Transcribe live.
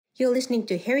You're listening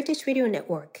to Heritage Radio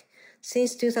Network.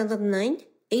 Since 2009,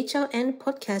 HRN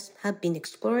podcasts have been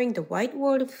exploring the wide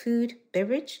world of food,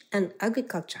 beverage, and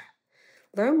agriculture.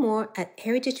 Learn more at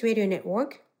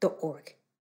heritageradionetwork.org.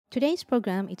 Today's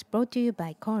program is brought to you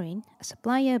by Korin, a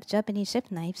supplier of Japanese chef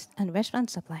knives and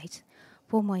restaurant supplies.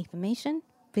 For more information,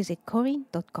 visit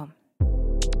korin.com.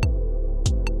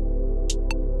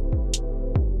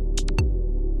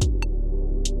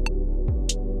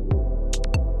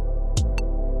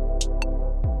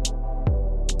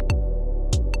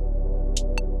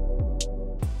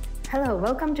 Hello,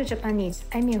 welcome to Japan Eats.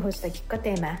 I'm your host Akiko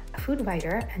Tema, a food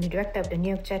writer and the director of the New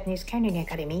York Japanese Culinary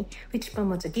Academy, which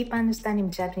promotes a deep understanding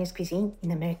of Japanese cuisine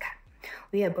in America.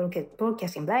 We are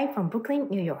broadcasting live from Brooklyn,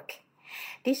 New York.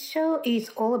 This show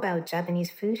is all about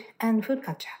Japanese food and food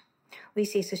culture. We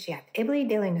see sushi at every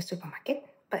day in the supermarket,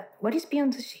 but what is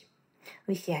beyond sushi?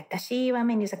 We see at dashi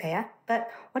ramen izakaya, but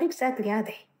what exactly are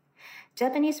they?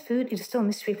 Japanese food is still a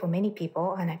mystery for many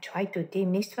people, and I try to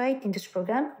demystify it in this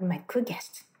program with my cool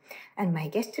guests. And my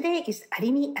guest today is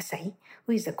Arimi Asai,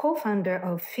 who is the co-founder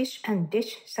of Fish and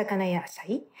Dish Sakanaya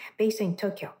Asai, based in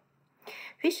Tokyo.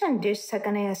 Fish and Dish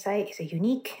Sakanaya Asai is a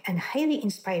unique and highly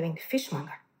inspiring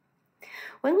fishmonger.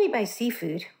 When we buy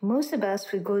seafood, most of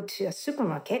us will go to a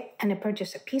supermarket and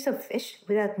purchase a piece of fish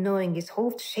without knowing its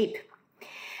whole shape.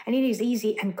 And it is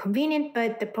easy and convenient,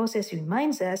 but the process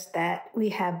reminds us that we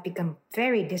have become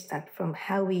very distant from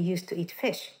how we used to eat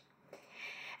fish.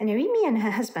 And Arimi and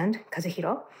her husband,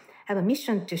 Kazuhiro, have a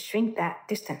mission to shrink that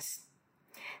distance.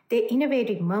 Their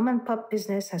innovative mom-and-pop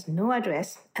business has no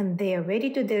address, and they are ready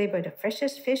to deliver the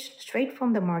freshest fish straight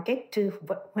from the market to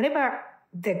wherever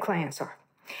their clients are.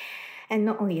 And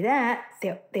not only that,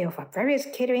 they offer various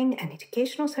catering and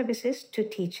educational services to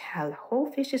teach how the whole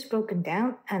fish is broken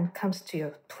down and comes to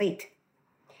your plate.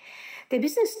 The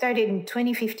business started in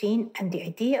 2015, and the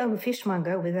idea of a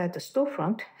fishmonger without a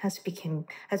storefront has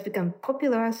become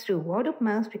popular through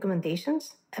word-of-mouth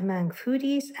recommendations among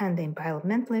foodies and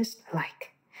environmentalists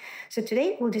alike. So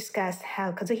today we'll discuss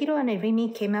how Kazuhiro and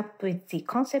Arimi came up with the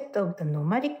concept of the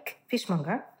nomadic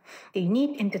fishmonger, the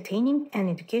unique entertaining and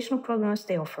educational programs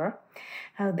they offer,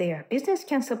 how their business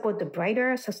can support the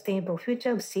brighter, sustainable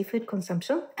future of seafood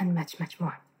consumption, and much, much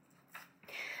more.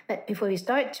 But before we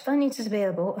start, Japan Eats is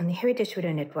available on the Heritage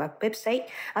Radio Network website,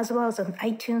 as well as on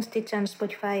iTunes, Stitcher, and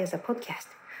Spotify as a podcast.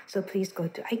 So please go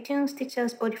to iTunes, Stitcher,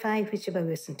 Spotify, whichever you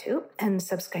listen to, and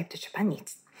subscribe to Japan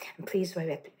Eats. And please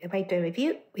write a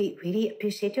review. We really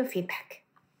appreciate your feedback.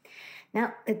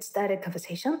 Now, let's start a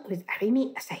conversation with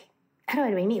Arimi Asai. Hello,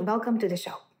 Arimi. Welcome to the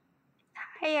show.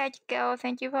 Hi, Akiko.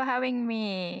 Thank you for having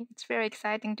me. It's very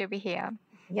exciting to be here.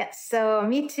 Yes, so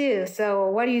me too. So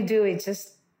what do you do? It's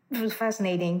just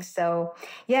fascinating. So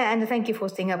yeah, and thank you for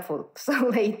staying up for so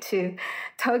late to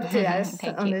talk to us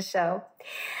on the show.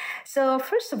 So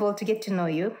first of all, to get to know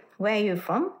you, where are you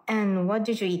from and what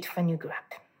did you eat when you grew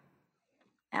up?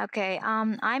 Okay,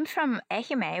 I'm from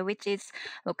Ehime, which is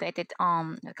located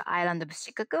on the island of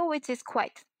Shikoku, which is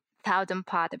quite southern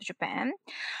part of Japan.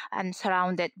 I'm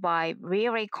surrounded by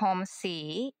really calm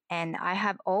sea, and I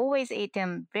have always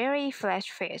eaten very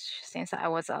fresh fish since I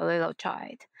was a little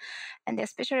child. And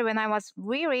especially when I was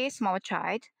really small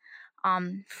child,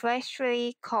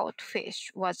 freshly caught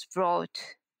fish was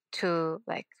brought to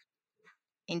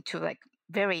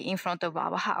very in front of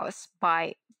our house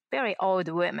by very old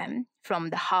women from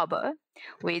the harbor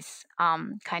with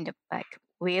kind of like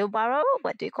wheelbarrow,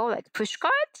 what do you call it, push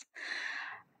cart.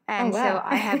 And wow. So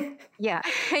I have, yeah,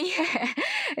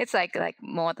 it's like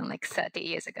more than 30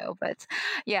 years ago. But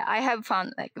yeah, I have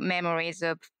found memories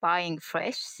of buying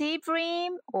fresh sea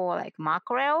bream or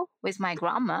mackerel with my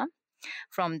grandma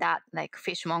from that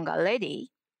fishmonger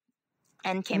lady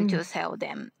and came to sell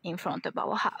them in front of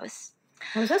our house.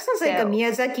 Well, that sounds like a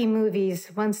Miyazaki movie's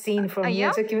one scene from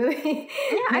Miyazaki movie.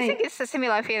 Yeah, I think it's a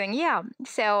similar feeling. Yeah.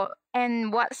 So,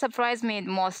 and what surprised me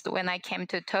most when I came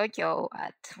to Tokyo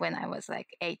when I was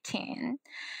 18,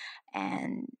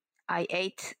 and I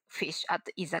ate fish at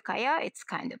the izakaya. It's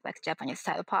kind of like Japanese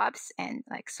style pubs and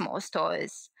small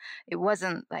stores. It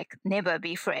wasn't never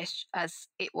be fresh as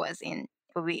it was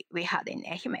we had in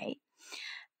Ehime.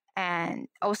 And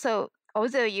also,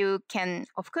 although you can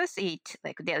of course eat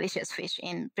delicious fish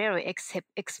in very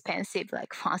expensive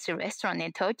fancy restaurant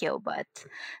in Tokyo, but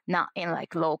not in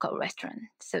local restaurant.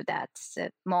 So that's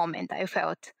the moment I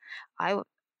felt I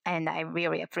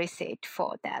really appreciate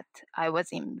for that. I was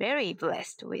very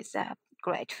blessed with a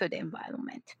great food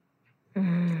environment.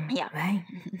 Yeah. Right.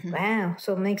 Wow.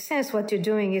 So it makes sense. What you're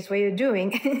doing is what you're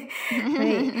doing.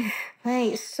 Right.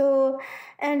 Right. So,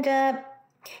 and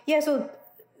so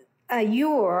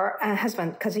your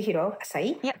husband, Kazuhiro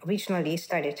Asai, Yep. originally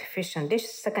started Fish and Dish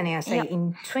Sakane Asai Yep.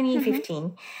 in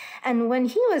 2015. And when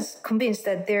he was convinced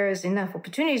that there's enough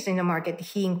opportunities in the market,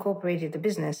 he incorporated the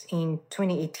business in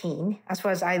 2018, as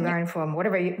far as I learned from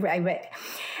whatever I read.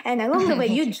 And along the way,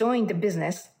 you joined the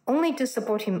business only to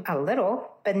support him a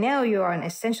little, but now you are an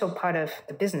essential part of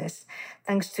the business,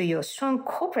 thanks to your strong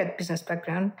corporate business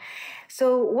background.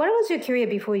 So what was your career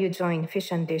before you joined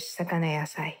Fish and Dish Sakane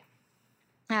Asai?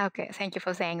 Okay, thank you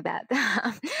for saying that.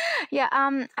 Yeah,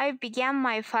 I began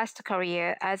my first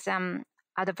career as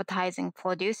advertising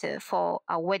producer for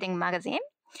a wedding magazine,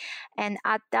 and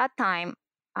at that time,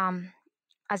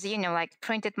 as you know, like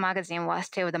printed magazine was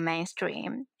still the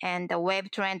mainstream, and the web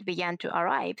trend began to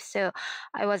arrive. So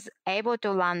I was able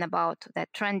to learn about the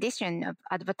transition of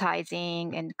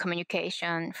advertising and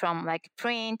communication from like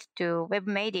print to web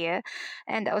media,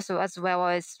 and also as well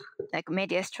as like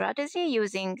media strategy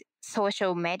using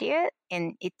social media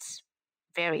in its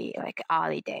very like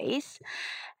early days.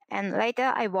 And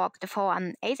later I worked for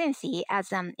an agency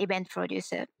as an event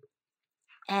producer.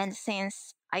 And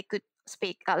since I could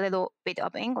speak a little bit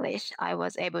of English, I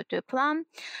was able to plan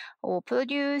or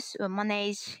produce or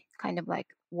manage kind of like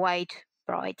wide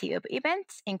variety of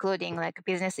events, including like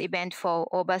business event for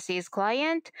overseas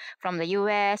client from the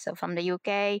US or from the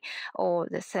UK, or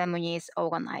the ceremonies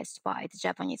organized by the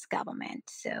Japanese government.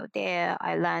 So there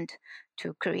I learned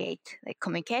to create like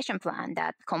communication plan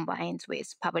that combines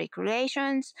with public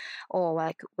relations or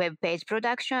like web page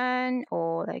production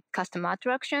or like customer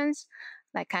attractions,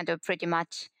 like kind of pretty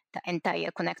much the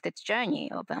entire connected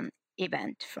journey of an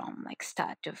event from like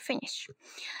start to finish.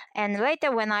 And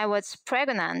later when I was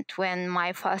pregnant, when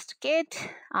my first kid,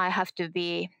 I have to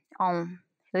be on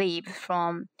leave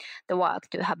from the work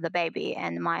to have the baby,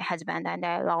 and my husband and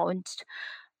I launched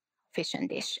Fish and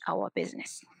Dish, our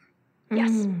business.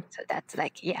 Yes. So that's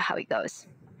like, how it goes.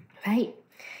 Right.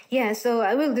 Yeah, so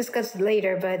I will discuss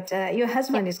later, but your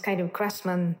husband is kind of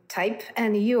craftsman type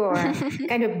and you are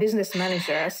kind of business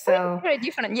manager. So very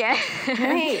different, yeah.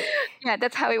 Right. Yeah,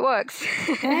 that's how it works.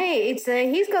 Hey, it's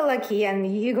he's got lucky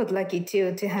and you got lucky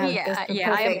too to have Yeah, the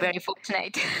I am perfect. very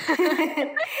fortunate.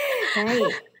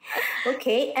 Right.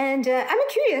 Okay, and I'm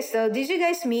curious though, did you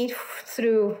guys meet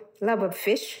through love of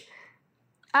fish?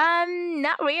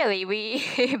 Not really.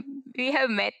 We have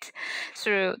met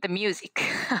through the music.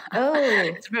 Oh,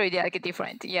 It's very like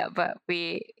different. Yeah, but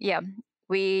we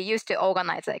used to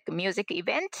organize like a music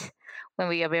event when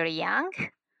we were very young.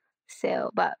 So,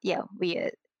 but yeah, we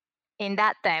in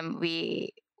that time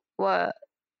we were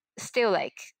still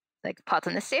like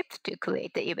partnership to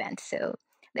create the event. So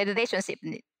the relationship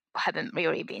haven't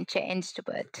really been changed,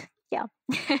 but yeah.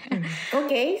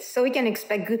 okay, so we can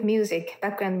expect good music,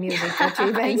 background music at your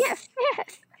events.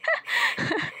 Yes.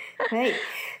 Right.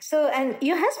 So, and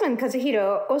your husband,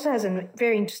 Kazuhiro, also has a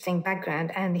very interesting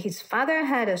background, and his father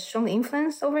had a strong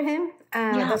influence over him.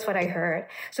 That's what I heard.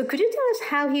 So, could you tell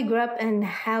us how he grew up and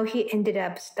how he ended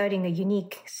up starting a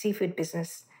unique seafood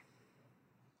business?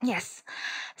 Yes.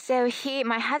 So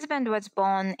my husband was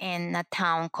born in a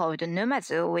town called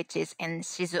Numazu, which is in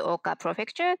Shizuoka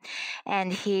Prefecture,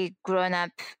 and he grown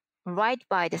up right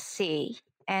by the sea.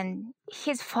 And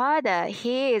his father,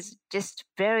 he is just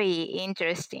very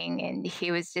interesting, and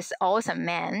he was just awesome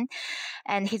man.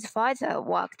 And his father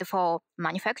worked for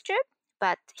manufacturer,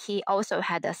 but he also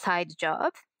had a side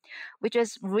job, which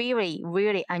was really,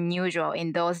 really unusual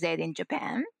in those days in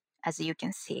Japan, as you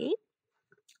can see.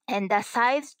 And the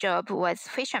side job was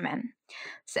fisherman.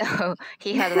 So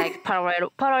he had like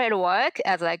parallel work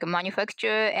as like a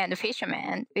manufacturer and a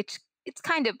fisherman, which it's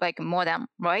kind of like modern,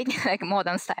 right? Like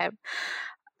modern style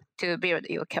to build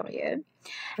your career.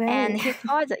 Right. And his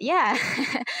father,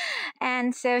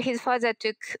 and so his father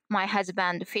took my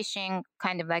husband fishing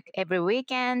kind of like every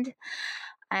weekend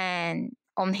and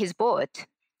on his boat.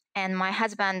 And my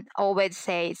husband always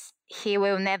says he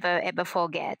will never ever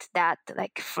forget that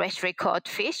like freshly caught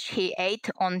fish he ate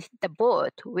on the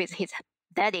boat with his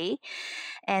daddy,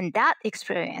 and that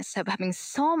experience of having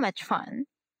so much fun.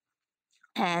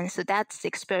 And so that's the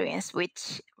experience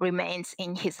which remains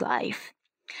in his life.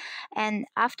 And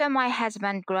after my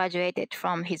husband graduated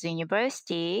from his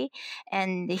university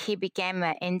and he became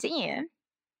an engineer,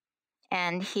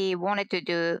 and he wanted to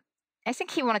do, I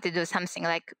think he wanted to do something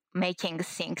like making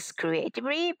things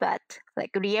creatively, but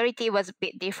like reality was a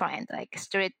bit different, like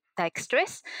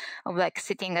stress of like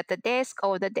sitting at the desk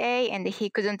all the day, and he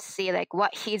couldn't see like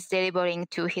what he's delivering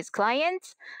to his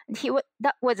clients. And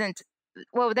that wasn't,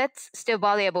 well, that's still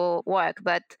valuable work,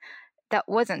 but that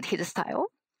wasn't his style.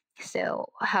 So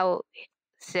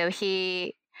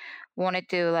he wanted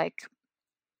to like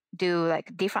do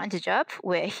like different job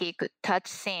where he could touch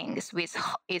things with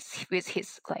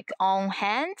his like own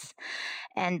hands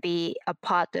and be a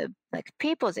part of like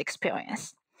people's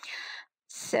experience.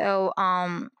 So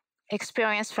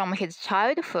experience from his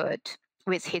childhood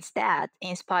with his dad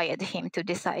inspired him to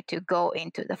decide to go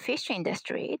into the fish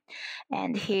industry,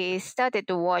 and he started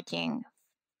working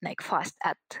like first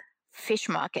at fish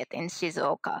market in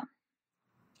Shizuoka.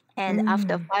 And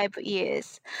after 5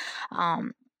 years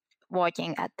um,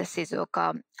 working at the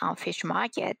Shizuoka fish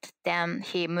market, then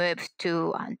he moved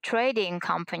to a trading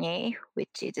company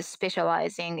which is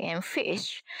specializing in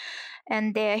fish.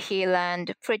 And there he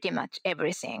learned pretty much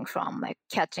everything from like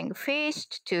catching fish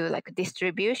to like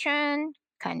distribution,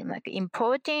 kind of like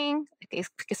importing, like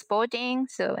exporting.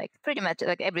 So like pretty much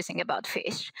like everything about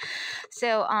fish.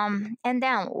 So and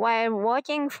then while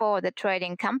working for the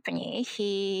trading company,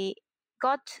 he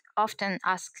got often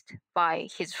asked by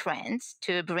his friends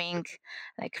to bring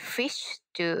like fish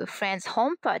to friends'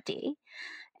 home party.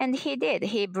 And he did.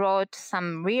 He brought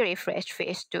some really fresh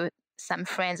fish to some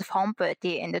friends' home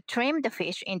party and trimmed the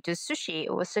fish into sushi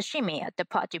or sashimi at the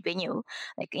party venue,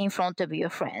 like in front of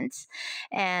your friends.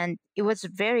 And it was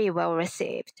very well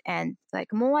received. And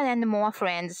like more and more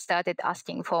friends started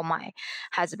asking for my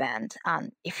husband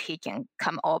if he can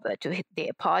come over to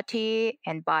their party,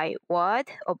 and by word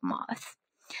of mouth.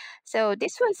 So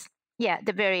this was, yeah,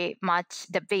 the very much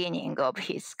the beginning of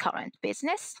his current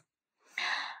business.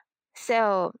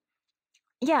 So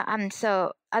yeah,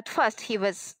 so at first he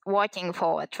was working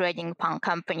for a trading pan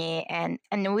company, and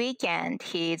on the weekend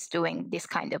he's doing this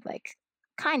kind of like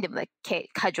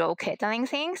casual catering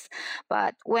things.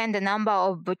 But when the number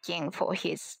of booking for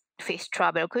his fish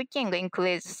travel cooking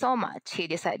increased so much, he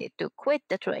decided to quit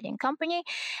the trading company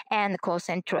and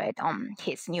concentrate on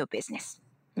his new business.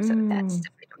 So that's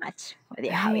pretty much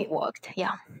how it worked.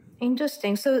 Yeah.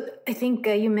 Interesting. So I think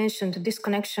you mentioned this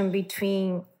connection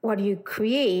between what you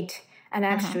create and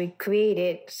actually create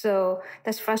it. So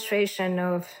that's frustration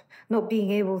of not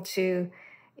being able to,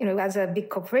 as a big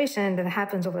corporation that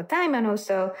happens over time. And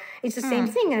also it's the same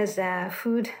thing as a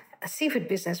seafood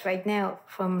business right now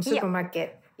from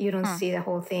supermarket. You don't see the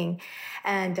whole thing.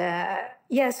 And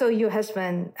so your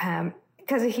husband,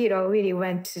 Kazuhiro really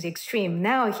went to the extreme.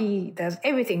 Now he does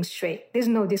everything straight. There's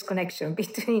no disconnection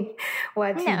between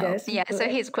what he does. Yeah, so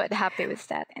he's quite happy with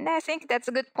that. And I think that's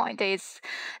a good point, is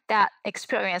that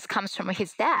experience comes from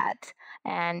his dad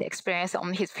and experience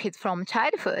on his from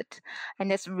childhood.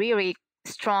 And that's really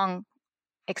strong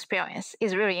experience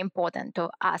is really important to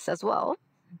us as well.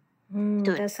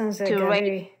 That sounds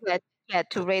like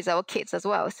to raise our kids as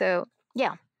well. So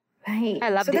yeah. Right. I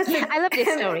love this. I love this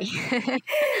story.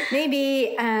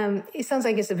 Maybe it sounds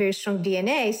like it's a very strong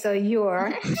DNA. So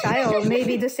your child may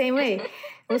be the same way.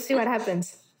 We'll see what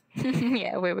happens.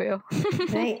 Yeah, we will.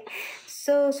 Right.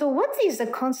 So what is the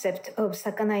concept of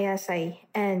Sakanaya Asai,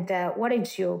 and what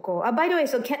is your goal? By the way,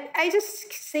 so can I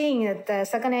just saying that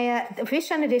the fish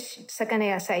and dish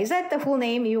Sakanaya Asai, is that the full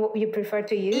name you prefer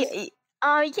to use?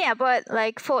 Yeah, but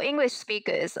like for English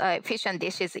speakers, fish and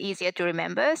dish is easier to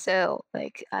remember. So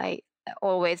like I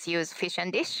always use fish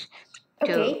and dish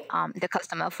to the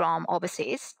customer from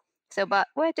overseas. So, but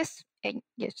we're just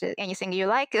anything you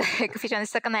like. Like fish and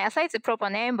sakanaya asai is a proper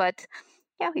name, but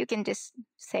yeah, you can just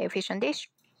say fish and dish.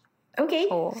 Okay.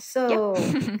 All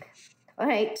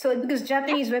right. So because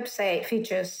Japanese website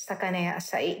features sakanaya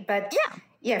asai, but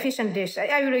yeah, fish and dish.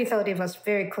 I really thought it was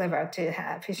very clever to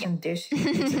have fish and dish.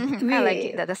 Really, I like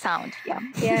it, the sound. Yeah.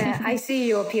 Yeah, I see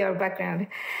your PR background.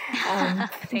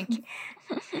 Thank you.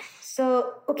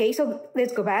 So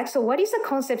let's go back. So what is the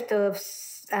concept of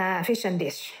fish and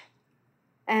dish?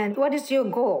 And what is your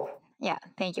goal? Yeah,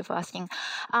 thank you for asking.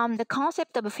 The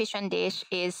concept of fish and dish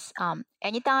is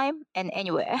anytime and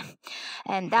anywhere.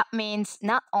 And that means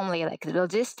not only like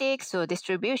logistics or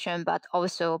distribution, but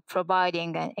also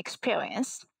providing an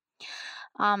experience.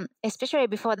 Especially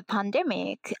before the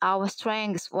pandemic, our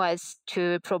strength was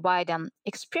to provide an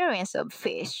experience of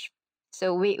fish.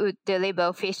 So we would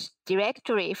deliver fish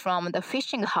directly from the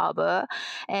fishing harbor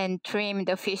and trim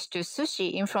the fish to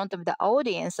sushi in front of the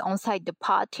audience outside the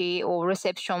party or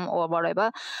reception or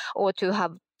whatever, or to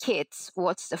have kids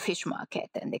watch the fish market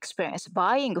and experience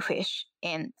buying fish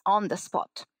on the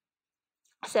spot.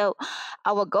 So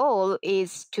our goal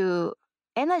is to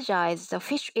energize the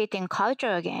fish eating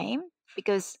culture again,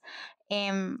 because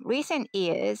in recent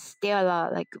years, there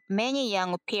are like many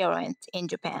young parents in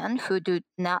Japan who do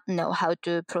not know how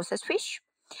to process fish,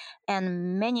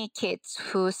 and many kids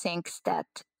who think that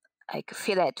like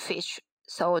fillet fish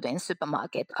sold in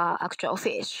supermarket are actual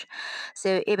fish.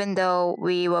 So even though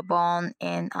we were born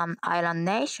in an island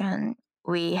nation,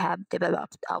 we have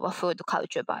developed our food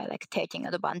culture by like taking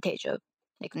advantage of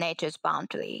like nature's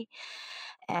boundary.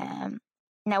 And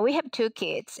now we have 2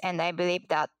 kids, and I believe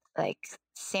that like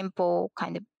simple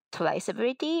kind of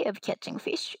traceability of catching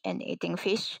fish and eating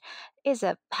fish has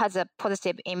a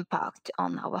positive impact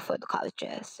on our food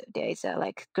culture. So there is a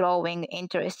like growing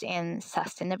interest in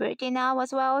sustainability now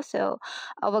as well. So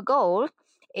our goal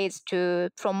is to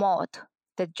promote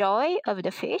the joy of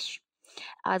the fish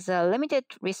as a limited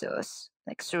resource,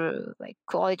 like through like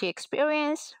quality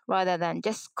experience rather than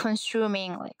just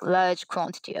consuming like large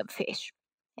quantity of fish.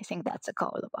 I think that's a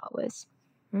goal of ours.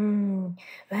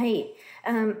 Right.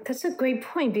 That's a great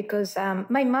point because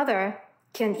my mother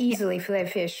can easily fillet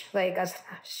fish, like as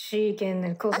she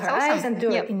can close That's her eyes awesome. and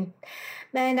do Yep. it.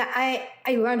 And I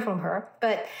learned from her,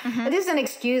 but this is an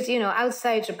excuse.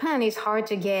 Outside Japan, it's hard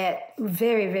to get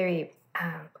very, very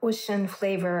ocean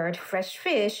flavored fresh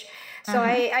fish. So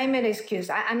I made an excuse.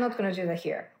 I'm not going to do that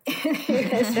here.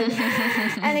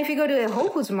 And if you go to a Whole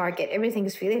Foods market, everything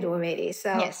is filleted already.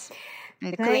 So Yes.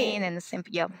 And clean and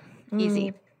simple. Yep.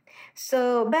 Easy.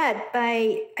 So, but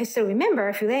I still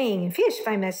remember filleting fish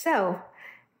by myself.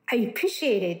 I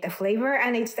appreciated the flavor,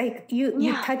 and it's like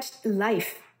you touched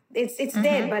life. It's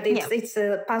dead, but it's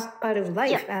a part of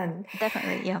life, and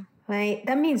Definitely. Yeah. right,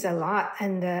 that means a lot.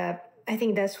 And I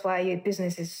think that's why your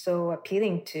business is so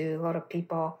appealing to a lot of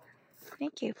people.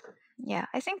 Thank you. Yeah,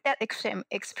 I think that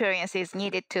experience is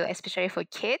needed too, especially for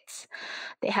kids.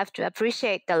 They have to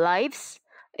appreciate the lives.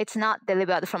 It's not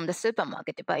delivered from the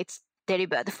supermarket, but it's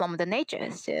delivered from the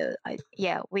nature. So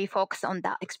we focus on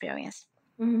that experience.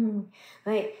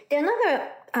 Right.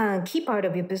 Another key part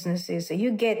of your business is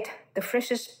you get the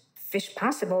freshest fish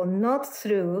possible, not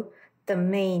through the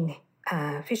main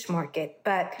fish market,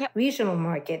 but regional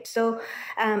market. So,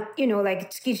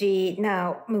 like Tsukiji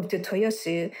now moved to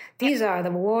Toyosu. These are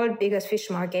the world biggest fish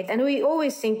market, and we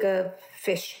always think of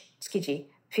fish, Tsukiji,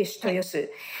 fish Toyosu.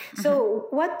 So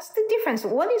what's the difference?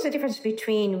 What is the difference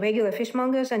between regular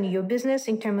fishmongers and your business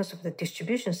in terms of the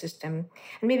distribution system?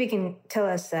 And maybe you can tell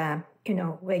us,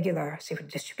 regular seafood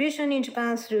distribution in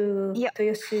Japan through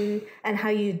Toyosu and how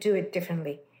you do it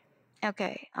differently.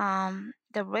 Okay.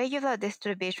 The regular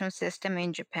distribution system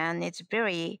in Japan is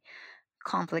very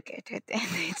complicated and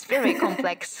it's very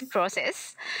complex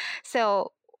process.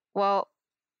 So,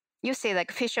 you see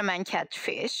like fishermen catch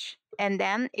fish and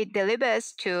then it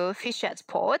delivers to fishers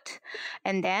port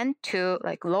and then to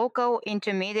like local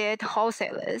intermediate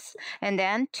wholesalers and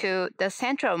then to the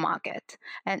central market.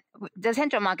 And the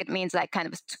central market means like kind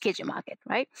of Tsukiji market,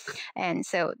 right? And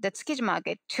so the Tsukiji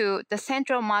market to the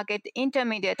central market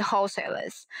intermediate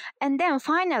wholesalers. And then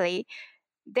finally,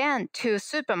 then to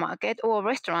supermarket or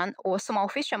restaurant or small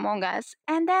fishmongers,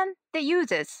 and then the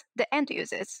users, the end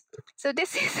users. So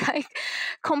this is like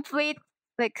complete,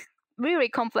 like really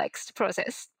complex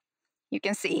process. You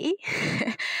can see,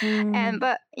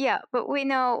 but we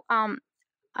know,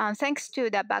 thanks to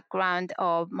the background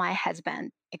of my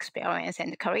husband experience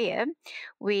and career,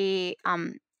 we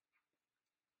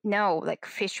know like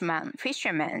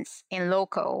fishermen's in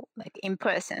local, like in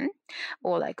person,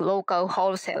 or like local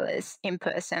wholesalers in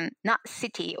person, not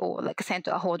city or like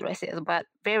central wholesalers, but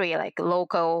very like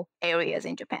local areas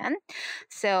in Japan.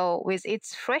 So with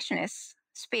its freshness,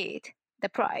 speed, the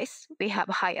price, we have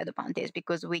high advantage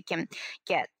because we can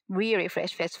get really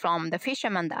fresh fish from the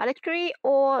fisherman directly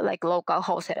or like local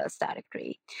wholesalers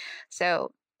directly.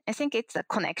 So I think it's a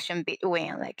connection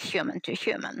between like human to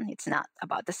human. It's not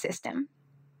about the system,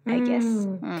 I guess.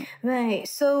 Right.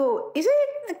 So is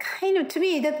it kind of, to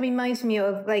me, that reminds me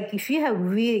of like if you have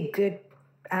really good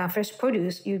fresh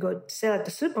produce, you go sell at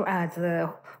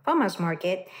the farmer's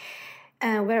market.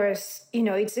 Whereas,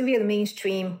 it's really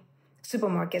mainstream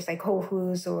supermarkets like Whole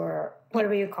Foods or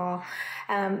whatever you call.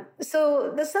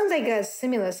 So that sounds like a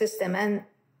similar system. And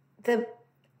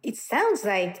it sounds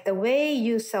like the way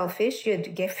you sell fish, you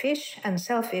get fish and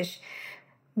sell fish,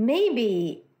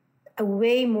 maybe a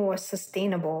way more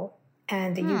sustainable,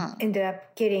 and you ended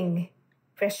up getting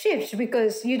fresh fish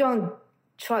because you don't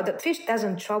the fish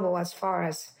doesn't travel as far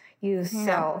as you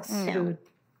sell through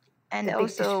and the big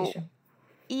also distribution.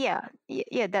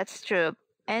 yeah, that's true.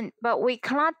 But we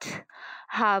cannot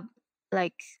have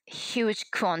like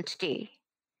huge quantity.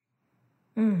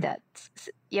 That's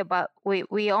but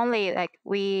we only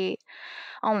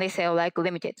sell like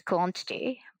limited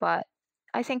quantity. But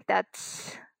I think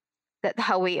that's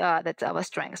how we are. That's our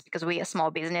strength because we are a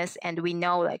small business and we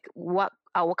know like what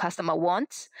our customer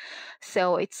wants.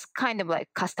 So it's kind of like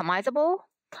customizable,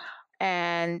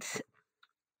 and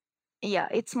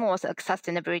it's more like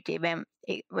sustainability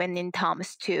when in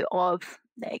terms to of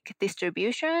like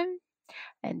distribution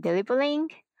and delivering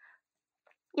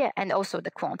Yeah, and also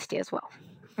the quantity as well.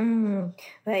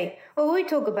 Right. Well, we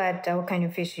talk about what kind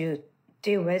of fish you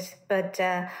deal with, but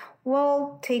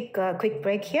we'll take a quick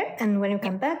break here. And when we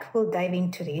come back, we'll dive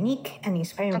into the unique and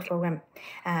inspiring Okay. program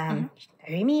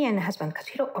Rimi and husband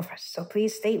Katsuhiro offers. So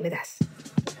please stay with us.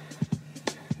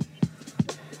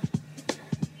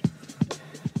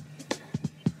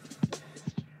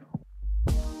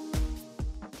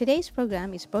 Today's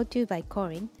program is brought to you by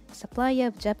Korin, a supplier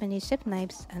of Japanese chef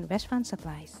knives and restaurant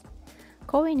supplies.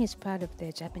 Korin is proud of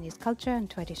their Japanese culture and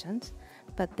traditions,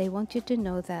 but they want you to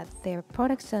know that their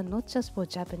products are not just for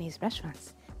Japanese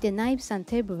restaurants. The knives and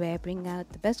tableware bring out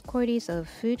the best qualities of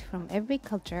food from every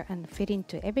culture and fit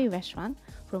into every restaurant,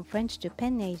 from French to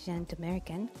Pan-Asian to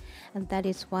American, and that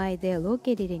is why they are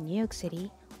located in New York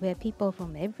City, where people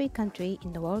from every country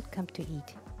in the world come to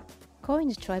eat.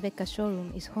 Korin's Tribeca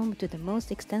showroom is home to the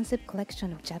most extensive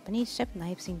collection of Japanese chef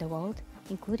knives in the world,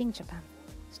 including Japan.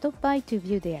 Stop by to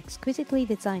view their exquisitely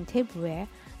designed tableware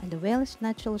and the Welsh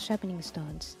natural sharpening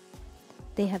stones.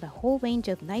 They have a whole range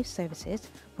of knife services,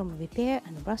 from repair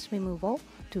and rust removal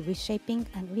to reshaping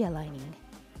and realigning.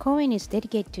 Korin is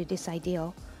dedicated to this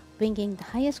ideal, bringing the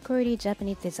highest quality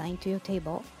Japanese design to your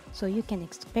table, so you can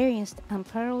experience the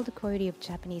unparalleled quality of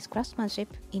Japanese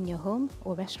craftsmanship in your home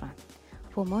or restaurant.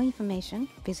 For more information,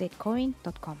 visit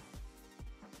korin.com.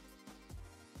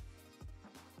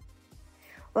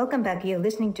 Welcome back. You're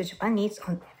listening to Japan Eats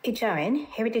on HRN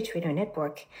Heritage Radio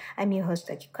Network. I'm your host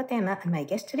Akiko Katayama, and my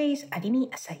guest today is Arimi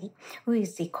Asahi, who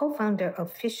is the co-founder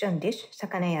of Fish and Dish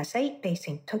Sakana Asahi, based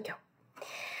in Tokyo.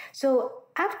 So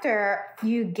after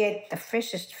you get the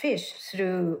freshest fish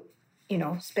through,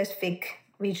 specific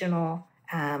regional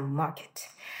market,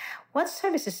 what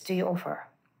services do you offer?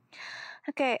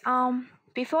 Okay.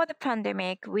 Before the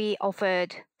pandemic, we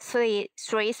offered three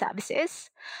services.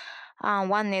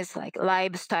 One is like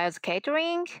live styles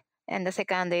catering, and the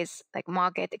second is like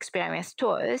market experience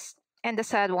tours, and the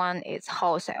third one is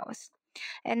wholesales.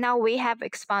 And now we have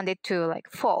expanded to like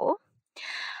 4.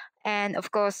 And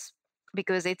of course,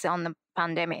 because it's on the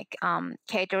pandemic,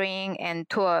 catering and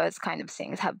tours kind of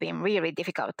things have been really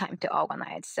difficult time to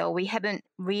organize. So we haven't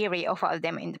really offered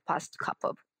them in the past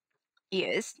couple of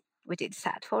years, which is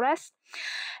sad for us.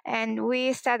 And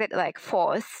we started like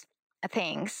 4th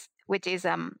things, which is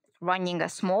running a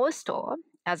small store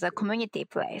as a community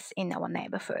place in our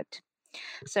neighborhood.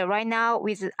 So right now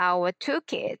with our 2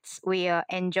 kids, we are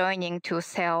enjoying to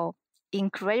sell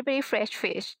incredibly fresh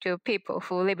fish to people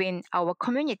who live in our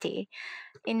community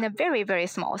in a very, very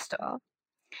small store.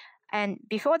 And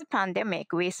before the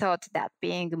pandemic, we thought that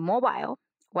being mobile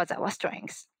was our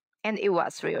strength. And it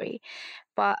was really.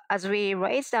 But as we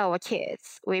raised our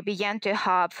kids, we began to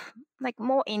have like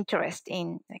more interest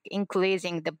in like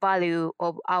increasing the value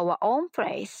of our own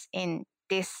place in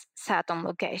this certain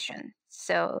location.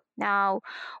 So now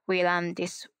we run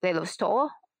this little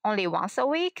store only once a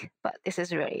week, but this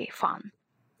is really fun.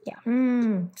 Yeah.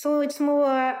 So it's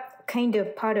more kind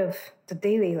of part of the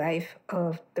daily life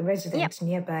of the residents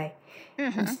nearby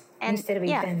instead of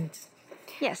events.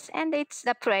 Yes, and it's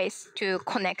the place to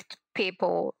connect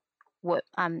people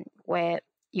where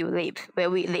you live, where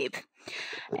we live,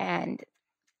 and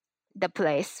the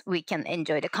place we can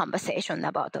enjoy the conversation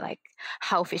about like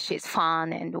how fish is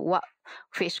fun and what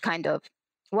kind of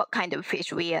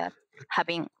fish we are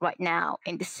having right now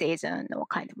in the season or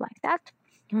kind of like that.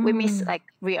 We miss like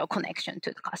real connection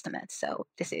to the customers. So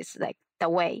this is like the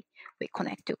way we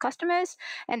connect to customers,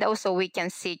 and also we can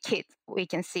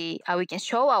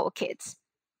show our kids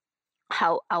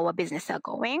how our business are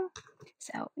going.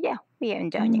 So yeah, we are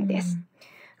enjoying this.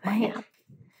 Right. Yeah.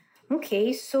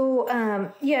 Okay, so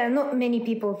not many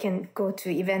people can go to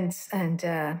events, and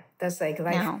that's like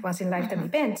once in lifetime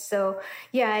events. So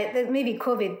maybe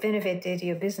COVID benefited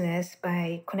your business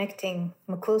by connecting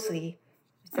more closely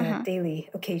with the daily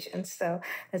occasions. So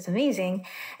that's amazing.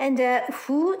 And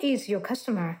who is your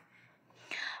customer?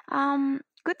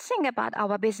 Good thing about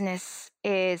our business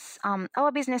is a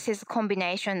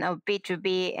combination of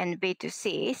B2B and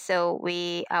B2C. So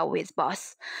we are with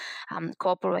both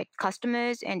corporate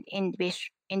customers and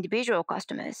individual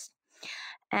customers.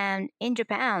 And in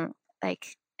Japan,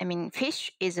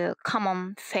 fish is a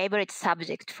common favorite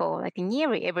subject for like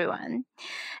nearly everyone.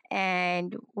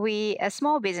 And we are a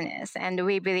small business, and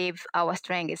we believe our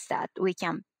strength is that we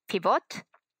can pivot.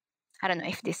 I don't know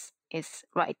if this is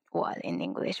right word in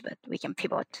English, but we can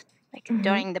pivot.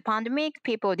 During the pandemic,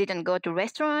 people didn't go to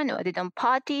restaurant or didn't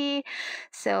party,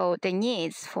 so the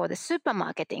needs for the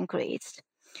supermarket increased.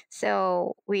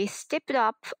 So we stepped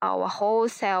up our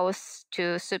wholesales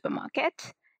to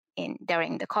supermarket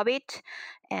during the COVID,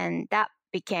 and that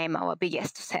became our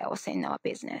biggest sales in our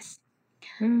business.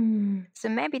 So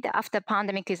maybe after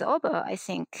pandemic is over, I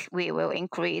think we will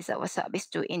increase our service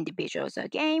to individuals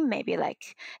again. Maybe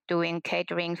like doing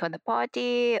catering for the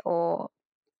party or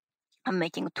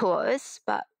making tours.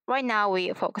 But right now we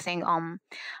are focusing on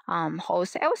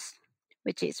wholesales,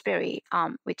 which is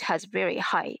which has very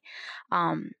high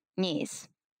needs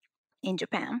in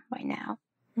Japan right now.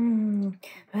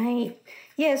 Right.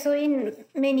 Yeah. So in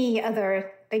many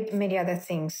other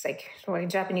things, like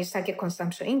Japanese sake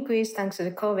consumption increased thanks to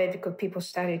the COVID because people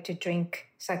started to drink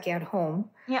sake at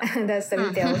home. Yeah. That's the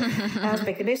retail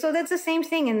aspect of it. So that's the same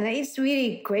thing, and it's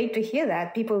really great to hear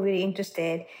that people are really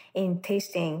interested in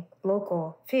tasting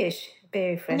local fish,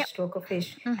 very fresh local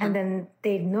fish, and then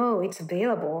they know it's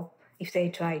available if they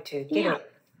try to get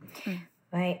it.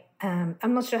 Right.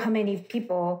 I'm not sure how many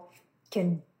people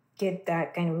can get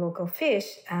that kind of local fish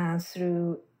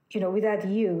through, without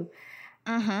you.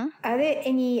 Are there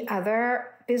any other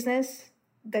business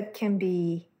that can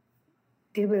be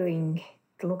delivering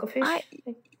the local fish? I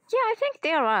think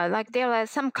there are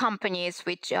some companies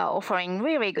which are offering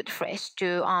really good fish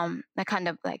to the kind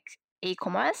of like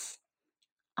e-commerce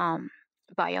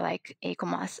via like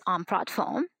e-commerce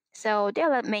platform. So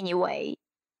there are many ways,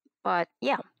 but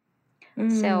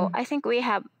so I think we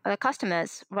have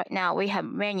customers right now. We have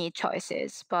many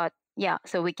choices, but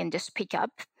so we can just pick up.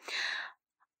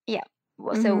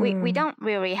 So we don't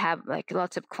really have like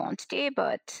lots of quantity,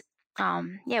 but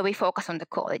we focus on the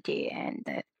quality and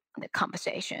the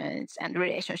conversations and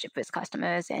relationship with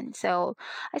customers. And so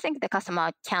I think the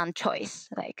customer can choose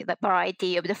like the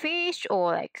variety of the fish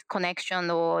or like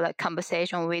connection or like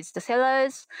conversation with the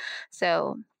sellers.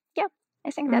 So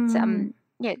I think that's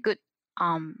good.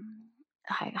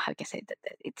 How can I say that?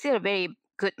 It's still a very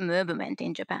good movement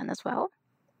in Japan as well.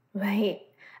 Right.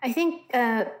 I think,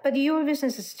 but your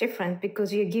business is different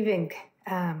because you're giving,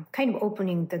 kind of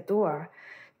opening the door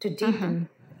to deepen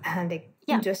the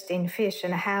interest in fish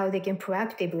and how they can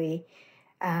proactively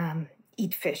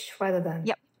eat fish rather than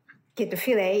get the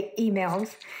fillet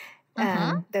emails,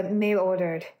 the mail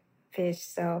ordered fish.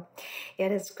 So,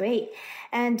 that's great.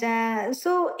 And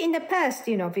so in the past,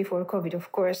 before COVID,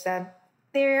 of course,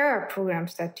 there are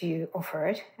programs that you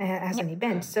offered as an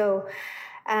event. So,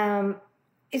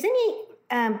 is any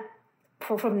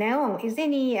from now on, is there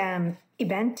any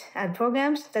event and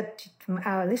programs that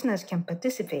our listeners can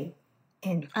participate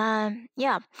in?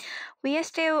 We are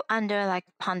still under like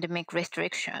pandemic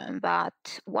restriction, but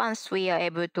once we are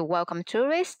able to welcome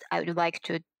tourists, I would like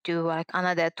to do like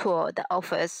another tour that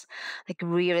offers like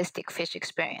realistic fish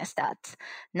experience that's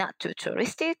not too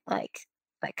touristic, like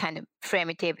kind of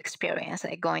primitive experience,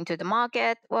 like going to the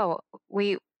market. Well,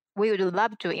 we would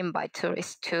love to invite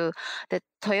tourists to the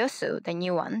Toyosu, the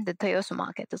new one, the Toyosu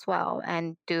market as well,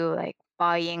 and do like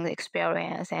buying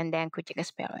experience and then cooking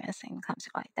experience and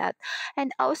something like that.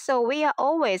 And also, we are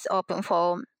always open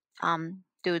for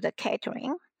do the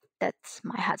catering. That's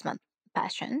my husband's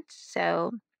passion.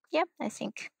 So I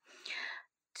think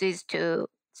these two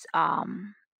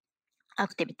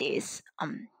activities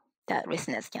that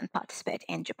listeners can participate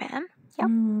in Japan.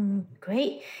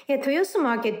 Great. Yeah, Toyosu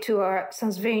Market tour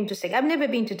sounds very interesting. I've never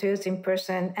been to Toyosu in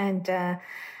person, and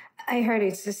I heard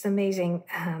it's just amazing.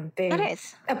 Very It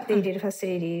is. updated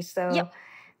facilities. So,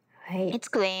 right. It's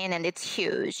clean and it's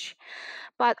huge,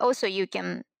 but also you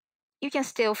can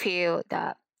still feel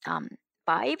the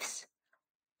vibes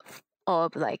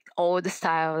of like old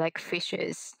style like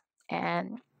fishes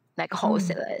and like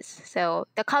wholesalers. So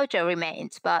the culture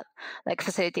remains, but like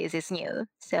facilities is new.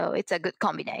 So it's a good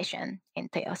combination in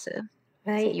Toyosu.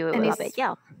 Right. So you will love it.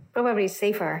 Yeah. Probably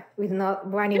safer with not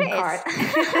running cart.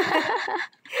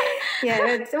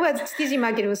 Tsukiji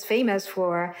Market was famous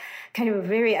for kind of a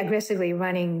very aggressively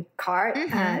runing cart,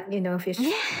 fish.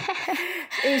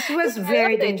 It was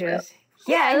very dangerous.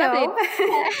 I know.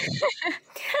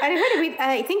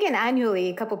 I think annually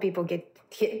a couple people get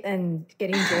hit and get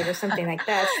injured or something like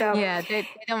that. So they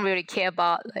don't really care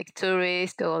about like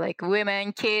tourists or like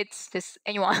women, kids, just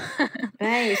anyone.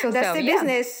 Right. So that's the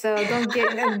business. So don't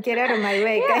get out of my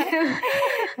way.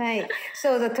 Right.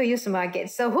 So the Toyosu Market.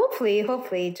 So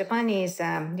hopefully Japan is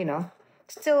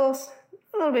still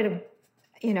a little bit of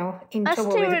in trouble with the COVID.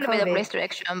 Still a little bit of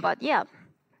restriction, but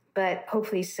but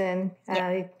hopefully soon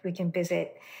we can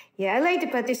visit. I'd like to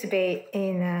participate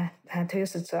in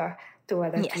Toyosu tour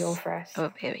that you offer us.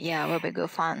 It will be good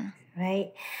fun.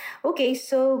 Right. Okay,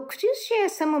 so could you share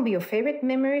some of your favorite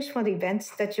memories from the events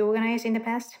that you organized in the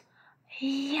past?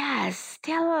 Yes,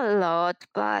 there are a lot,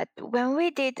 but when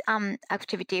we did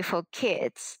activity for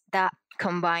kids that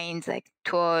combines like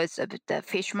tours of the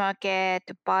fish market,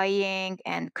 buying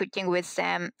and cooking with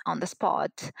them on the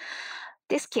spot,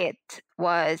 this kid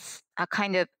was a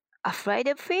kind of afraid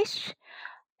of fish,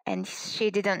 and she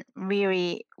didn't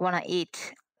really want to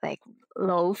eat like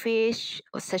raw fish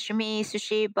or sashimi,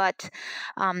 sushi, but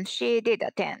she did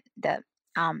attend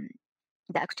um,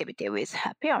 the activity with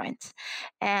her parents.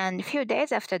 And a few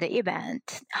days after the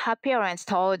event, her parents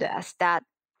told us that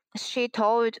she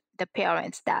told the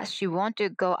parents that she wanted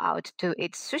to go out to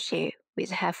eat sushi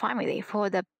with her family for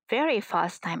the very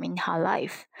first time in her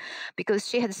life, because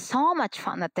she had so much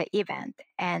fun at the event,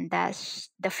 and that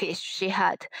the fish she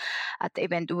had at the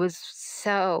event was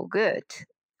so good.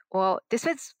 Well, this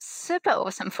was super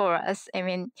awesome for us. I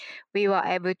mean, we were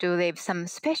able to live some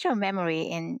special memory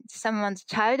in someone's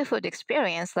childhood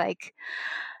experience, like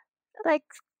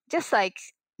just like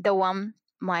the one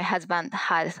my husband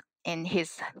had in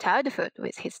his childhood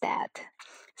with his dad.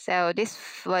 So this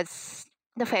was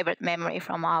the favorite memory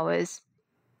from ours.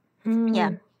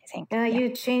 Yeah, I think. You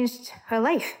changed her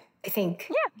life, I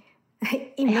think. Yeah.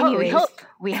 In many ways.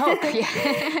 We hope.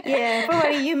 Yeah. Yeah,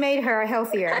 probably you made her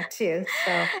healthier too.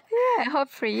 So Yeah,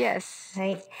 hopefully, yes.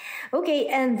 right. Okay,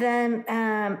 and then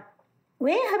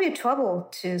where have you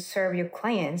traveled to serve your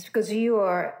clients? Because you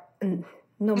are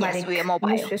nomadic. Yes, we are mobile.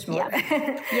 mistress mode.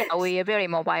 Yeah, we are very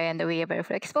mobile and we are very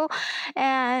flexible.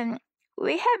 And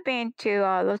we have been to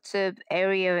lots of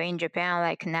area in Japan,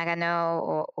 like Nagano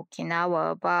or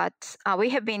Okinawa, but we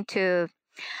have been to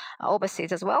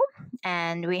overseas as well.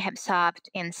 And we have served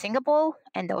in Singapore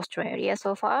and Australia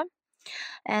so far.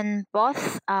 And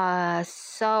both are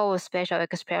so special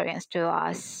experience to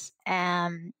us.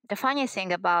 The funny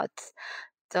thing about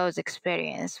those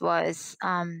experience was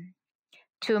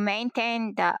to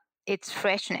maintain its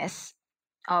freshness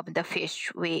of the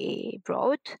fish we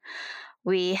brought.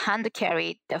 We hand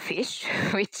carried the fish,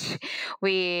 which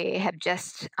we have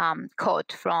just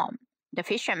caught from the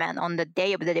fisherman on the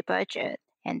day of the departure,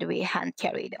 and we hand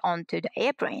carried onto the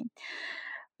airplane,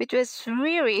 which was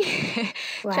really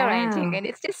challenging, and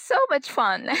it's just so much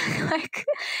fun. Like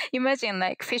imagine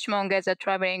like fishmongers are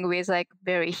traveling with like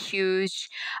very huge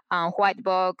white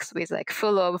box with like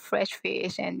full of fresh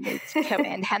fish, and it's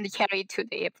and hand carried to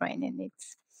the airplane, and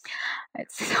it's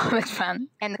so much fun,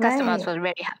 and the customers were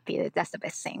very happy. That's the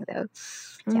best thing, though.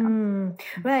 Yeah.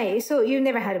 Right. So you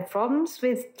never had problems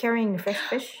with carrying fresh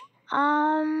fish?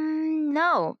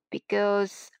 No,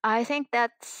 because I think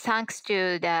that's thanks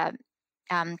to the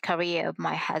career of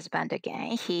my husband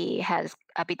again. He has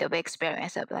a bit of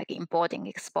experience of like importing,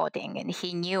 exporting, and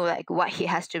he knew like what he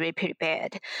has to be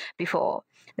prepared before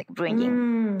like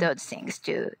bringing those things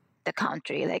to the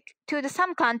country. Like to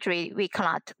some country, we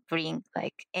cannot bring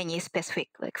like any specific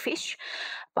like fish,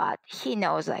 but he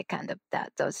knows like kind of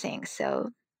those things.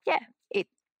 So yeah, it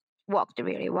worked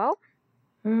really well.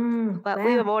 But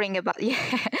we were worrying about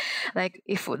like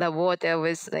if the water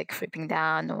was like flipping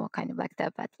down or kind of like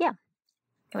that. But yeah,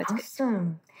 it was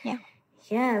awesome. Good.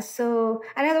 Yeah. So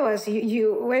in other words,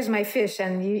 you where's my fish,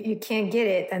 and you can't get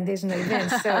it, and there's no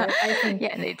event. So I think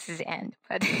it's the end.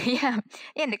 But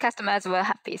and the customers were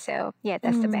happy. So yeah,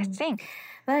 that's the best thing.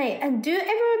 Right. And do you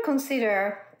ever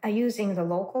consider using the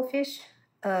local fish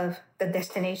of the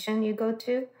destination you go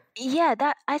to? Yeah,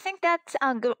 I think that's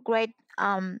a great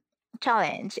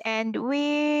challenge, and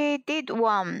we did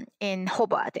one in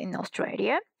Hobart in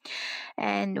Australia,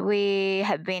 and we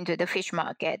have been to the fish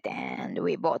market and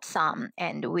we bought some,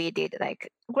 and we did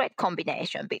like great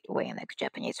combination between like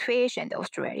Japanese fish and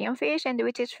Australian fish, and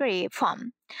which is very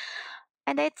fun.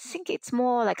 And I think it's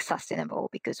more like sustainable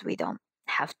because we don't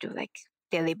have to like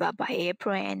deliver by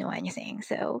airplane or anything.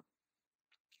 So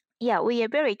yeah, we are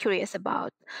very curious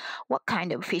about what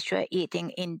kind of fish we're eating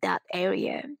in that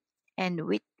area, and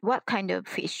with what kind of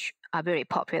fish are very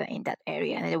popular in that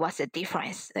area, and what's the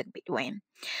difference like between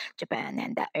Japan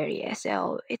and that area.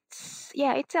 So it's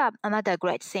another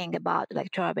great thing about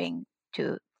like traveling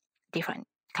to different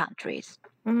countries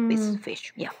with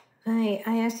fish. Yeah. I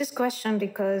asked this question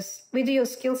because with your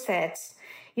skill sets,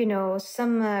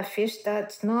 some fish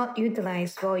that's not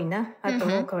utilized well enough at the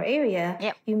local area,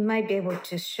 you might be able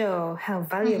to show how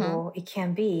valuable it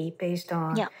can be based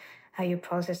on how you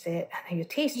process it and how you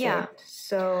taste it.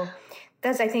 So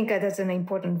I think that's an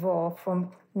important role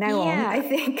from now on. I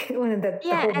think when the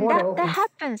whole and world that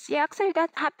happens. Yeah, actually that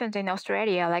happens in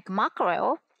Australia, like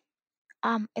mackerel.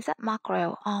 Is that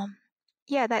mackerel?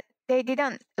 That they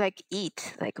didn't like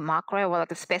eat like mackerel or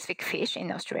like a specific fish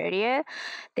in Australia.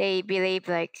 They believe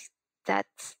like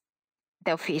that's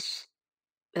the fish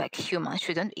like humans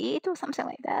shouldn't eat or something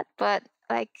like that. But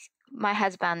like my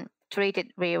husband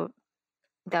treated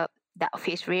that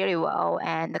fish really well,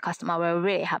 and the customer were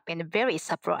really happy and very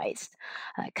surprised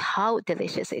like how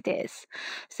delicious it is.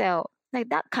 So like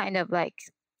that kind of like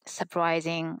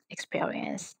surprising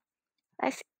experience.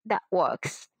 That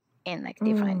works in like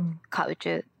different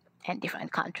culture and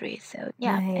different countries. So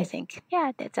yeah, I Right. think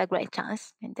that's a great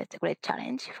chance and that's a great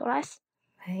challenge for us.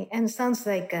 Right. And it sounds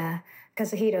like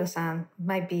Kazuhiro-san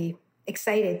might be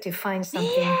excited to find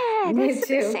something Yeah, new that's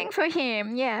the best too. thing for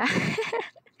him. Yeah.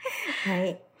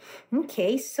 Right.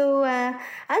 Okay. So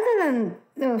other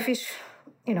than fish,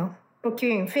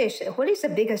 procuring fish, what is the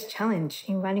biggest challenge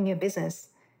in running your business?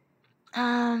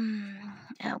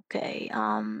 Okay.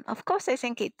 Of course, I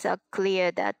think it's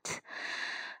clear that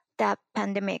that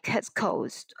pandemic has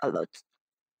caused a lot,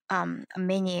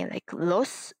 many like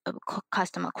loss of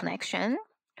customer connection.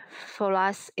 For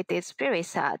us, it is very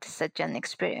sad. Such an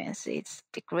experience is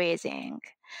decreasing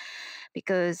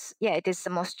because it is the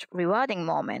most rewarding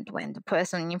moment when the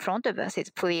person in front of us is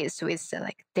pleased with the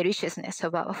like deliciousness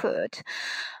of our food.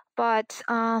 But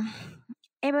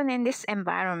even in this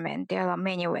environment, there are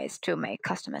many ways to make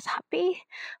customers happy.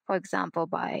 For example,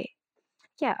 by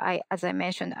as I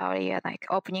mentioned earlier, like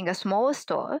opening a small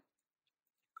store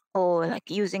or like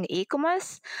using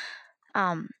e-commerce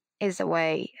is a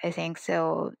way, I think.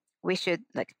 So we should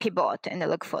like pivot and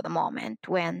look for the moment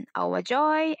when our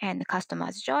joy and the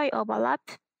customer's joy overlap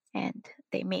and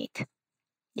they meet.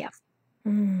 Yeah.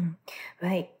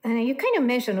 Right. And you kind of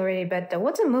mentioned already, but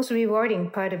what's the most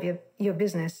rewarding part of your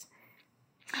business?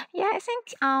 Yeah, I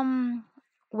think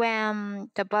when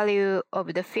the value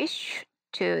of the fish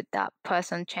to that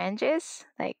person changes,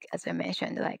 like as I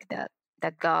mentioned, like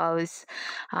the girls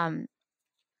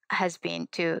has been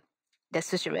to the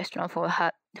sushi restaurant for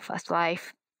her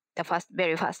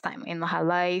very first time in her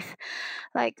life,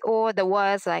 like, or the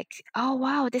words like, oh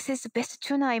wow, this is the best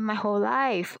tuna in my whole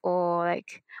life, or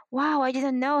like, wow, I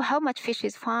didn't know how much fish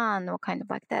is fun, or kind of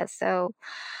like that. So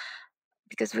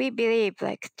because we believe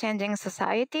like changing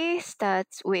society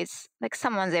starts with like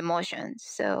someone's emotions,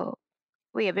 so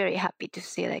we are very happy to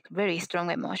see like very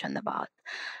strong emotion about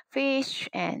fish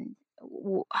and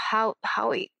how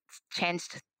it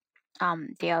changed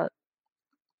their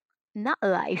not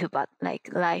life but like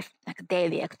life like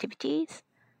daily activities.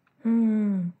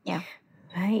 Yeah.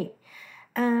 Right.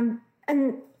 And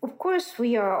of course,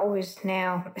 we are always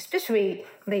now, especially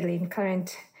lately in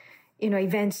current,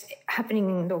 events happening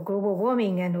in the global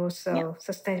warming and also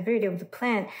sustainability of the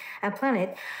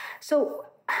planet. So,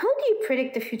 how do you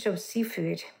predict the future of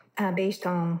seafood based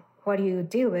on what you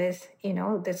deal with?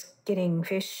 That's getting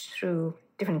fish through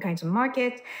different kinds of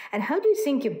markets. And how do you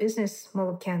think your business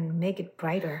model can make it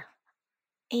brighter?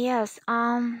 Yes.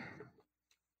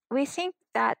 We think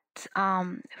that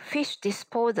fish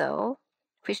disposal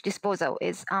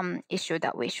is issue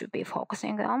that we should be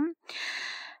focusing on,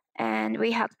 and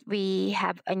we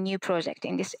have a new project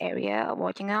in this area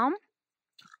working on.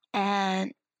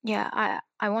 And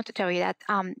I want to tell you that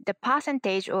the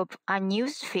percentage of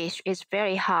unused fish is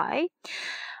very high.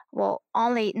 Well,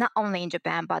 not only in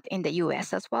Japan but in the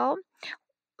US as well.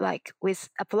 Like with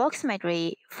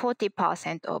approximately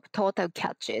 40% of total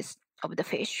catches of the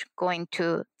fish going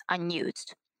to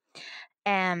unused,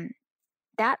 and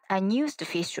that unused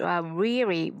fish are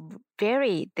really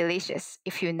very delicious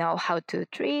if you know how to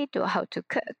treat or how to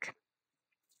cook.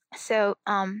 So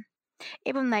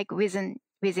even like within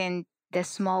the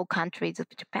small countries of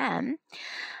Japan,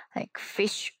 like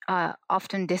fish are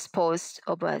often disposed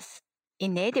of as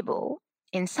inedible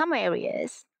in some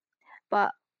areas,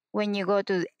 but when you go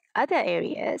to other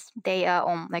areas, they are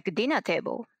on like a dinner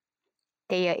table.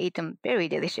 They are eaten very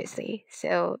deliciously.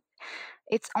 So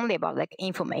it's only about like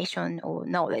information or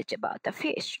knowledge about the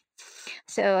fish.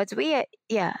 So as we are,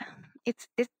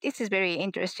 this is very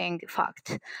interesting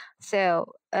fact.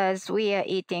 So as we are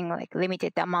eating like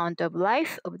limited amount of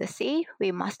life of the sea,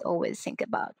 we must always think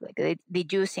about like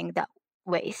reducing that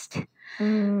waste. Well,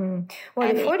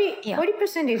 And the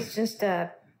 40% is just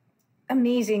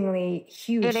amazingly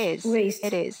huge waste.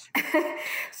 It is.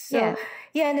 So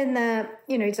and then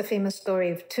it's a famous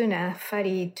story of tuna,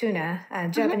 fatty tuna.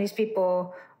 Japanese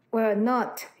people were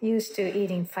not used to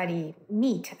eating fatty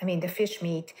meat. I mean, the fish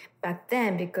meat back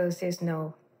then because there's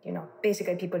no,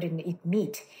 basically people didn't eat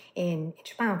meat in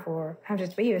Japan for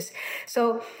hundreds of years.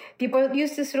 So people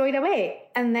used to throw it away,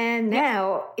 and then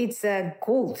now it's a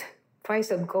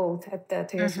price of gold at the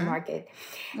tourist market,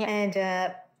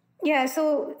 and.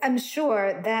 So I'm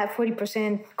sure that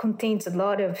 40% contains a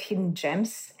lot of hidden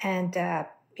gems, and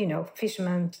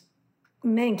fishermen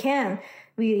men can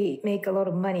really make a lot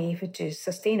of money, which is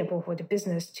sustainable for the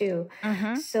business too.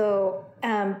 So,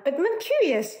 but I'm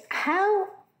curious,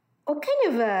 what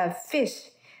kind of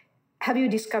fish have you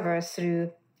discovered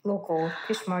through local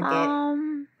fish market?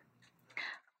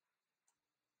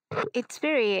 It's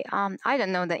very I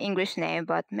don't know the English name,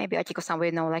 but maybe Akiko-san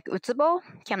will know, like utsubo,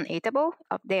 can eatable.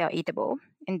 They are eatable,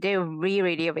 and they're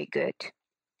really really good.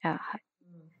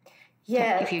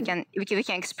 Yeah. If you can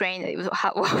explain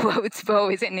how what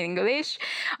utsubo is in English,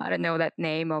 I don't know that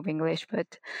name of English,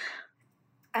 but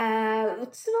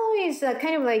Utsubo is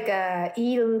kind of like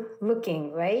eel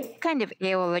looking, right? kind of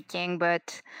ill looking,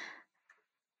 but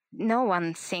no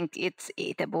one think it's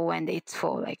eatable, and it's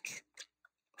for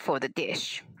the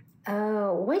dish.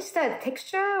 What's that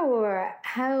texture or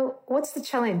how? What's the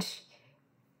challenge?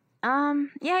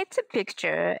 Yeah, it's a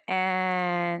picture,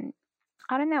 and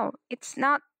I don't know. It's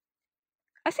not.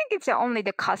 I think it's only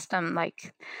the custom,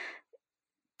 like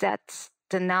that's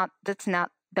not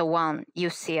the one you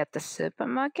see at the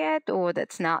supermarket, or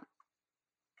that's not.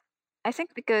 I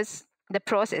think because the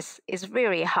process is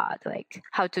really hard. Like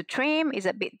how to trim is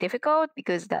a bit difficult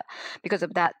because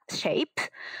of that shape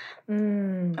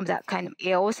of that kind of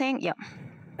eel thing. Yeah.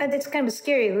 But it's kind of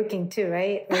scary looking too,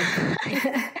 right?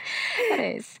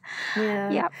 It is.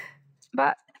 Yeah.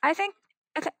 But I think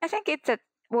it's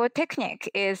technique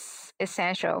is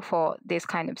essential for these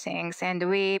kind of things, and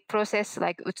we process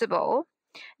like utsubo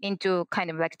into kind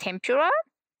of like tempura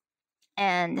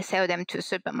and sell them to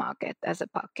supermarket as a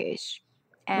package,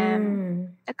 and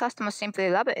the customers simply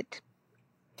love it.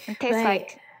 It tastes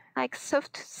like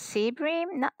soft sea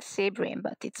bream, not sea bream,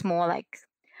 but it's more like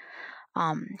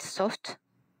soft.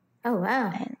 Oh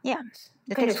wow! And yeah,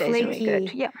 the kind texture of flaky. is really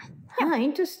good. Yeah. Ah,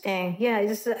 interesting. Yeah,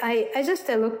 I just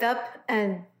looked up,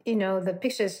 and the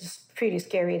picture is just pretty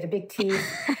scary. The big teeth.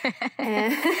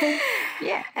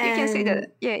 Yeah, you can see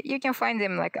that. Yeah, you can find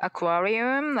them like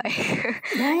aquarium, like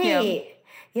right.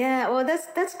 Yeah, well,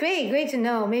 that's great. Great to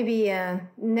know. Maybe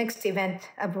next event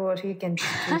abroad you can do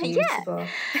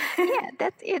yeah,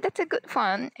 that's a good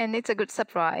fun, and it's a good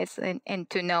surprise, and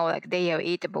to know like they are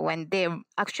eatable and they're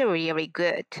actually really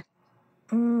good.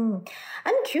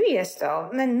 I'm curious though,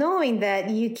 knowing that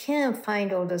you can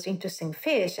find all those interesting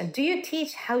fish, and do you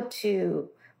teach how to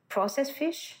process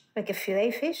fish, like a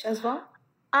fillet fish as well?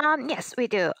 Yes, we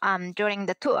do. During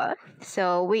the tour,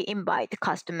 so we invite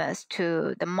customers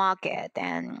to the market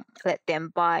and let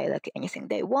them buy like anything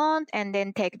they want, and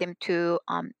then take them to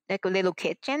like a little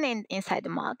kitchen inside the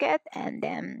market, and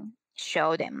then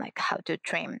show them like how to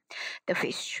trim the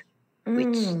fish,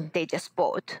 which they just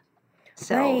bought.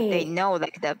 So they know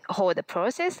like the whole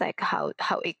process, like how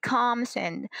it comes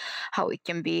and how it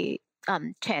can be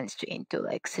changed into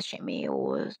like sashimi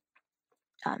or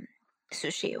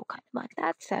sushi or kind of like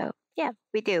that. So yeah,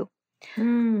 we do.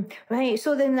 Right.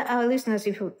 So then our listeners,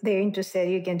 if they're interested,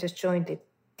 you can just join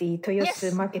the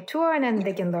Toyosu market tour, and then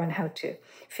they can learn how to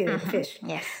fillet the fish.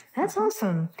 Yes. That's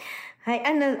awesome.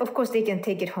 And then, of course, they can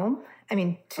take it home. I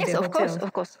mean, to the hotel.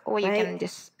 Of course. Or you can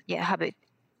just have it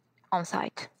on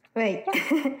site. Right.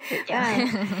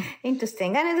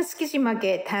 Interesting. And the Tsukiji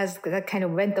market has that kind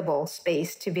of rentable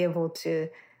space to be able to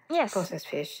process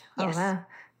fish. Yes. Oh, wow.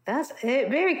 That's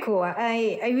very cool.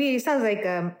 I really, sounds like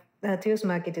Toyosu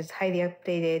market is highly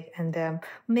updated and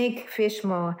make fish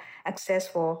more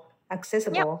accessible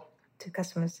to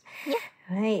customers. Yeah.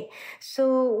 Right.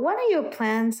 So what are your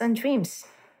plans and dreams?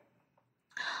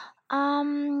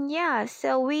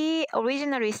 So we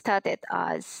originally started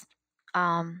as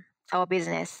our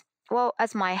business, well,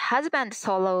 as my husband's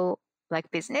solo like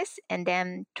business, and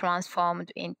then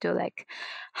transformed into like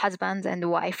husband and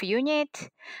wife unit,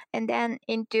 and then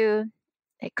into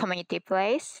a community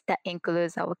place that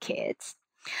includes our kids.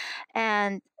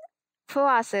 And for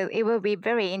us, it will be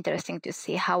very interesting to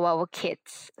see how our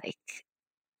kids like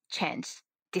change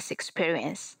this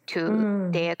experience to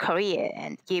their career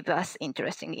and give us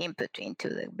interesting input into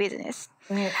the business.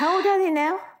 Right. How old are they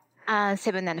now?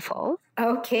 7 and 4.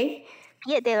 Okay.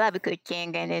 Yeah, they love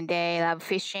cooking, and then they love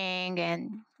fishing,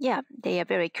 and yeah, they are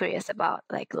very curious about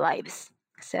like lives.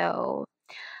 So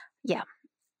yeah,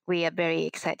 we are very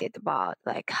excited about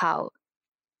like how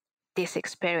this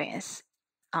experience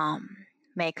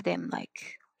make them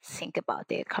like think about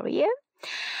their career.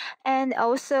 And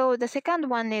also the second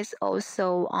one is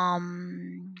also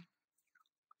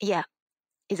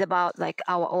is about like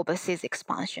our overseas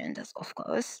expansion, of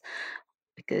course,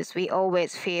 because we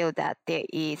always feel that there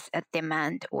is a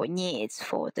demand or needs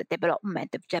for the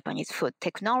development of Japanese food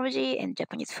technology and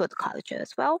Japanese food culture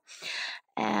as well.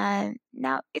 And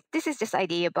now this is just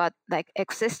idea about like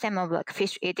ecosystem of like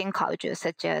fish eating culture,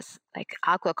 such as like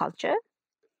aquaculture,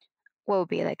 will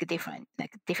be like different,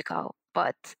 like difficult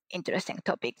but interesting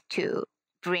topic to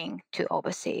bring to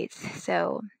overseas.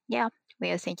 So yeah,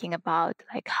 we are thinking about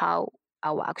like how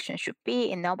our action should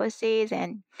be in overseas,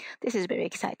 and this is very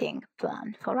exciting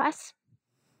plan for us.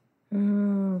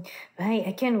 Right,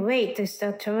 I can't wait to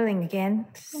start traveling again.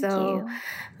 Thank you.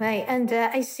 Right, and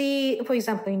I see, for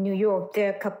example, in New York,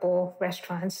 there are a couple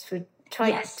restaurants who try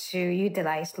Yes. to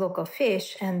utilize local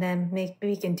fish, and then maybe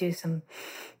we can do some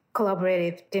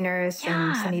collaborative dinners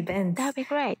and some events. That'd be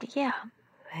great. Yeah.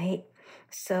 Right.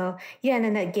 So yeah, and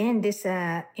then again, this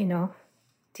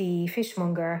the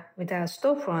fishmonger with a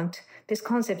storefront, this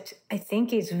concept I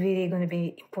think is really going to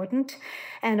be important,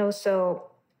 and also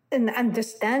in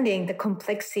understanding the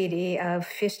complexity of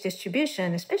fish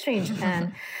distribution, especially in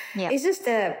Japan. Yeah. It's just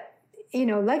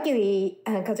luckily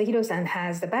Kazuhiro-san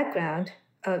has the background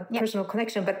of personal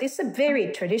connection, but it's a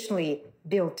very traditionally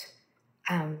built.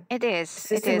 It is.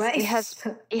 system, right?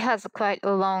 It has quite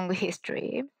a long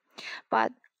history,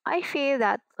 but I feel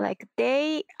that like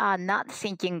they are not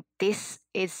thinking this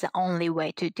is the only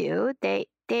way to do. They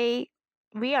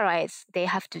realize they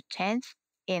have to change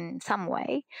in some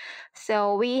way.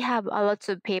 So we have a lot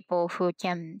of people who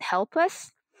can help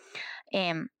us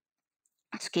in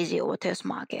Tsukiji or Toyosu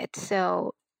Market.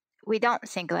 So we don't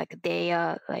think like they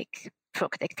are like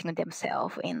protecting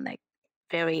themselves in like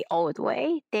very old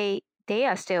way. They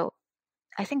are still,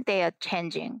 I think they are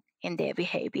changing in their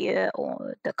behavior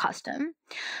or the custom.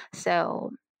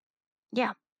 So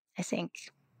yeah, I think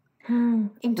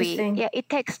Interesting. it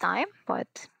takes time,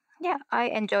 but yeah, I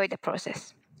enjoy the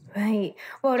process. Right.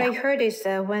 What I heard is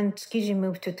that when Tsukiji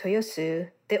moved to Toyosu,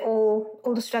 all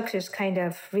the structures kind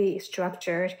of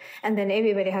restructured, and then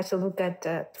everybody has to look at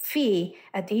the fee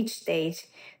at each stage.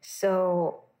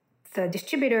 So the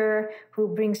distributor who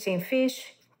brings in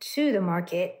fish to the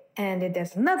market, and then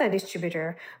there's another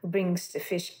distributor who brings the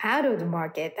fish out of the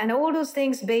market, and all those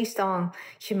things based on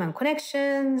human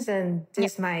connections. And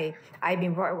I've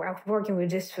been working with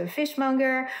this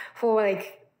fishmonger for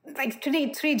like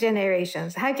three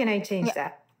generations. How can I change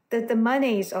that? The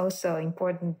money is also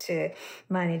important to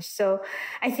manage. So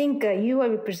I think you are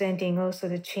representing also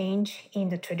the change in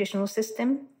the traditional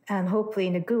system, and hopefully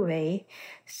in a good way.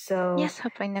 So yes,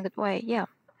 hopefully in a good way. Yeah.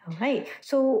 All right.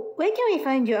 So where can we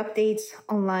find your updates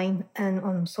online and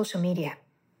on social media?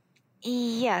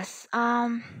 Yes.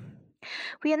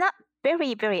 We are not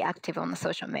very, very active on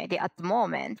social media at the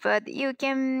moment, but you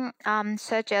can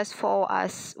search us for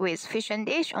us with Fish and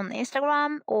Dish on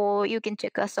Instagram, or you can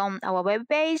check us on our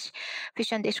webpage,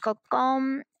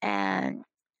 fishanddish.com. And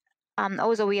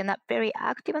also we are not very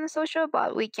active on social,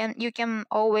 but you can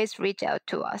always reach out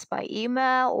to us by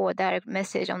email or direct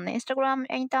message on Instagram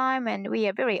anytime, and we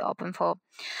are very open for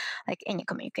like any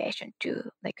communication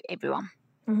to like everyone.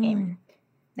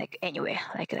 Like anywhere,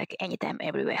 like anytime,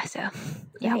 everywhere. So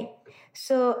yeah. Right.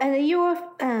 So and your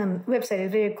website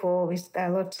is very cool with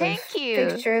lots of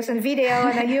pictures and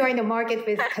video, and you are in the market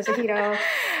with Kazuhiro.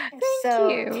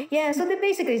 Thank you. Yeah, so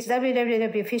basically it's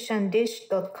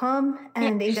www.fishanddish.com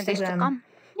and Instagram.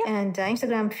 Yep. And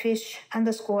Instagram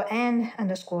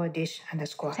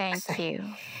fish_and_dish_. Thank you.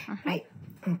 Right.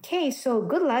 Okay, so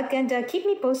good luck and keep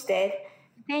me posted.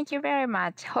 Thank you very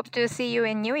much. Hope to see you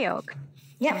in New York.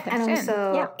 Yeah, and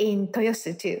also in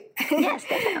Toyosu too. Yes,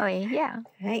 definitely. Yeah.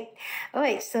 Right. All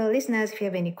right. So, listeners, if you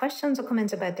have any questions or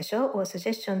comments about the show or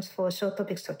suggestions for show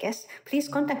topics or guests, please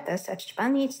contact us at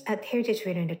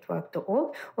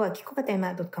japaneats@heritageradionetwork.org or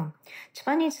kikokatema.com.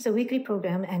 Japan Eats is a weekly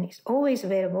program and is always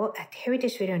available at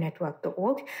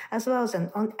heritageradionetwork.org as well as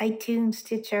on iTunes,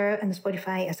 Stitcher, and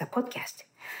Spotify as a podcast.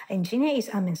 Engineer is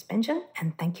Armin Spenjan,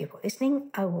 and thank you for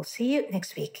listening. I will see you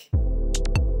next week.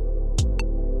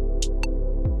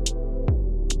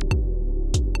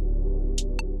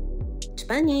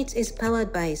 Japan Eats is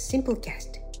powered by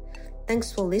Simplecast.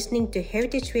 Thanks for listening to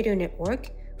Heritage Radio Network,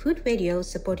 food radio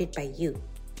supported by you.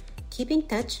 Keep in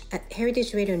touch at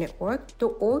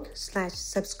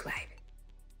heritageradionetwork.org/subscribe.